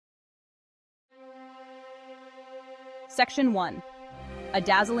Section 1. A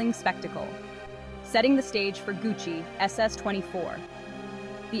dazzling spectacle. Setting the stage for Gucci SS24.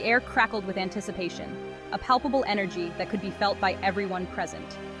 The air crackled with anticipation, a palpable energy that could be felt by everyone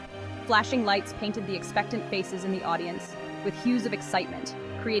present. Flashing lights painted the expectant faces in the audience with hues of excitement,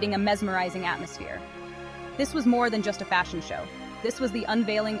 creating a mesmerizing atmosphere. This was more than just a fashion show. This was the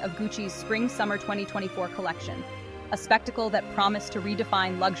unveiling of Gucci's Spring-Summer 2024 collection, a spectacle that promised to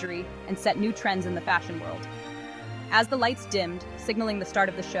redefine luxury and set new trends in the fashion world. As the lights dimmed, signaling the start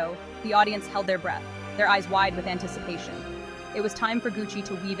of the show, the audience held their breath, their eyes wide with anticipation. It was time for Gucci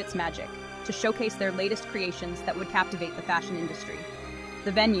to weave its magic, to showcase their latest creations that would captivate the fashion industry.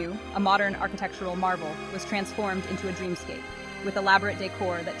 The venue, a modern architectural marvel, was transformed into a dreamscape, with elaborate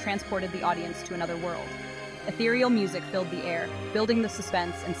decor that transported the audience to another world. Ethereal music filled the air, building the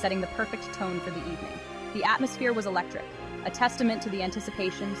suspense and setting the perfect tone for the evening. The atmosphere was electric, a testament to the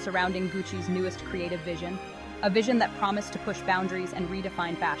anticipation surrounding Gucci's newest creative vision, a vision that promised to push boundaries and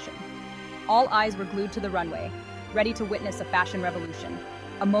redefine fashion. All eyes were glued to the runway, ready to witness a fashion revolution,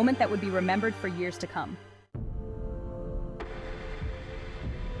 a moment that would be remembered for years to come.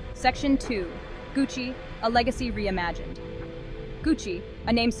 Section 2. Gucci, a legacy reimagined. Gucci,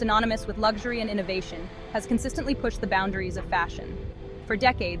 a name synonymous with luxury and innovation, has consistently pushed the boundaries of fashion. For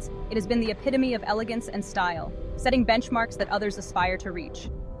decades, it has been the epitome of elegance and style, setting benchmarks that others aspire to reach.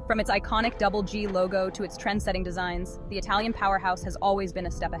 From its iconic double G logo to its trend-setting designs, the Italian powerhouse has always been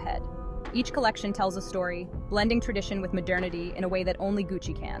a step ahead. Each collection tells a story, blending tradition with modernity in a way that only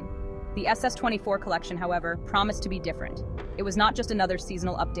Gucci can. The SS24 collection, however, promised to be different. It was not just another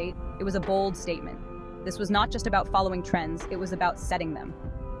seasonal update, it was a bold statement. This was not just about following trends, it was about setting them.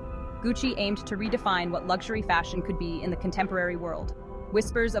 Gucci aimed to redefine what luxury fashion could be in the contemporary world.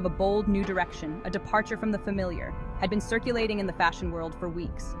 Whispers of a bold new direction, a departure from the familiar, had been circulating in the fashion world for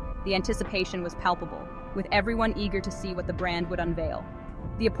weeks. The anticipation was palpable, with everyone eager to see what the brand would unveil.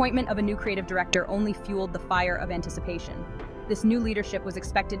 The appointment of a new creative director only fueled the fire of anticipation. This new leadership was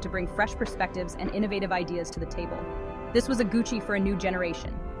expected to bring fresh perspectives and innovative ideas to the table. This was a Gucci for a new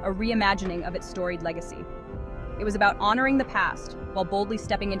generation, a reimagining of its storied legacy. It was about honoring the past while boldly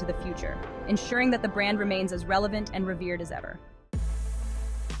stepping into the future, ensuring that the brand remains as relevant and revered as ever.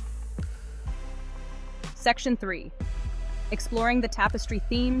 Section 3. Exploring the tapestry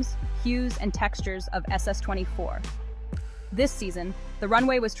themes, hues, and textures of SS24. This season, the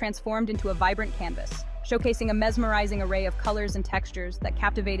runway was transformed into a vibrant canvas, showcasing a mesmerizing array of colors and textures that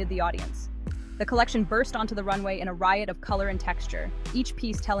captivated the audience. The collection burst onto the runway in a riot of color and texture, each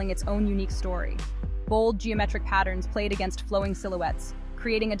piece telling its own unique story. Bold geometric patterns played against flowing silhouettes,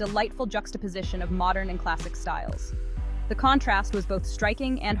 creating a delightful juxtaposition of modern and classic styles. The contrast was both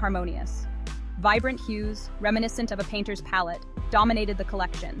striking and harmonious. Vibrant hues, reminiscent of a painter's palette, dominated the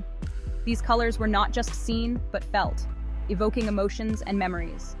collection. These colors were not just seen, but felt, evoking emotions and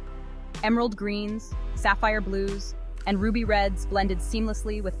memories. Emerald greens, sapphire blues, and ruby reds blended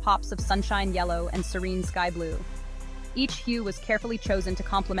seamlessly with pops of sunshine yellow and serene sky blue. Each hue was carefully chosen to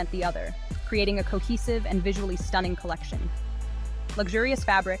complement the other, creating a cohesive and visually stunning collection. Luxurious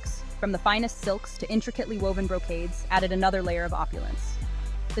fabrics, from the finest silks to intricately woven brocades, added another layer of opulence.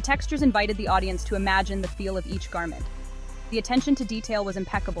 The textures invited the audience to imagine the feel of each garment. The attention to detail was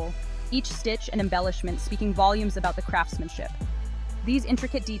impeccable, each stitch and embellishment speaking volumes about the craftsmanship. These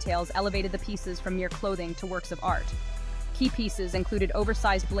intricate details elevated the pieces from mere clothing to works of art. Key pieces included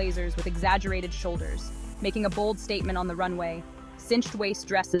oversized blazers with exaggerated shoulders, making a bold statement on the runway, cinched waist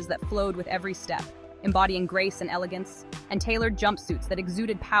dresses that flowed with every step, embodying grace and elegance, and tailored jumpsuits that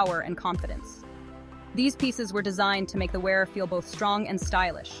exuded power and confidence. These pieces were designed to make the wearer feel both strong and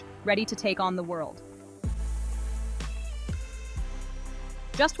stylish, ready to take on the world.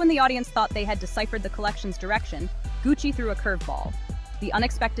 Just when the audience thought they had deciphered the collection's direction, Gucci threw a curveball. The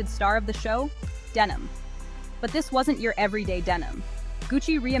unexpected star of the show? Denim. But this wasn't your everyday denim.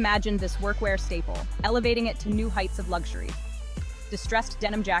 Gucci reimagined this workwear staple, elevating it to new heights of luxury. Distressed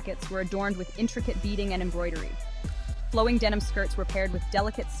denim jackets were adorned with intricate beading and embroidery. Flowing denim skirts were paired with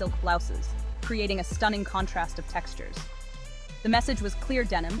delicate silk blouses, creating a stunning contrast of textures. The message was clear: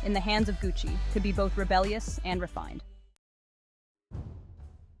 denim, in the hands of Gucci, could be both rebellious and refined.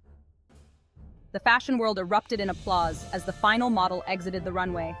 The fashion world erupted in applause as the final model exited the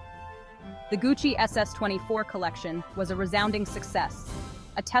runway. The Gucci SS24 collection was a resounding success,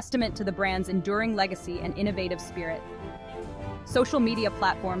 a testament to the brand's enduring legacy and innovative spirit. Social media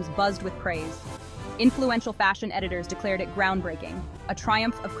platforms buzzed with praise. Influential fashion editors declared it groundbreaking, a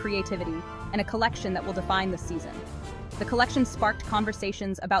triumph of creativity, and a collection that will define the season. The collection sparked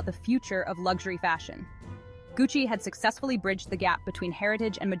conversations about the future of luxury fashion. Gucci had successfully bridged the gap between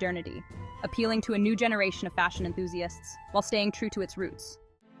heritage and modernity, appealing to a new generation of fashion enthusiasts while staying true to its roots.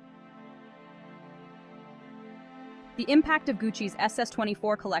 The impact of Gucci's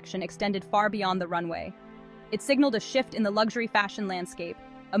SS24 collection extended far beyond the runway. It signaled a shift in the luxury fashion landscape,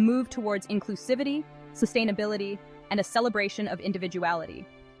 a move towards inclusivity, sustainability, and a celebration of individuality.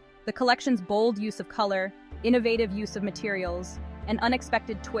 The collection's bold use of color, innovative use of materials, and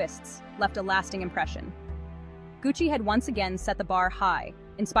unexpected twists left a lasting impression. Gucci had once again set the bar high,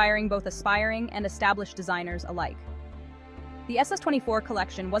 inspiring both aspiring and established designers alike. The SS24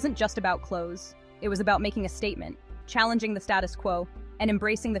 collection wasn't just about clothes, it was about making a statement, challenging the status quo, and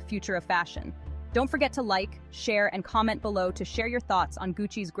embracing the future of fashion. Don't forget to like, share, and comment below to share your thoughts on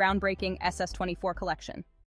Gucci's groundbreaking SS24 collection.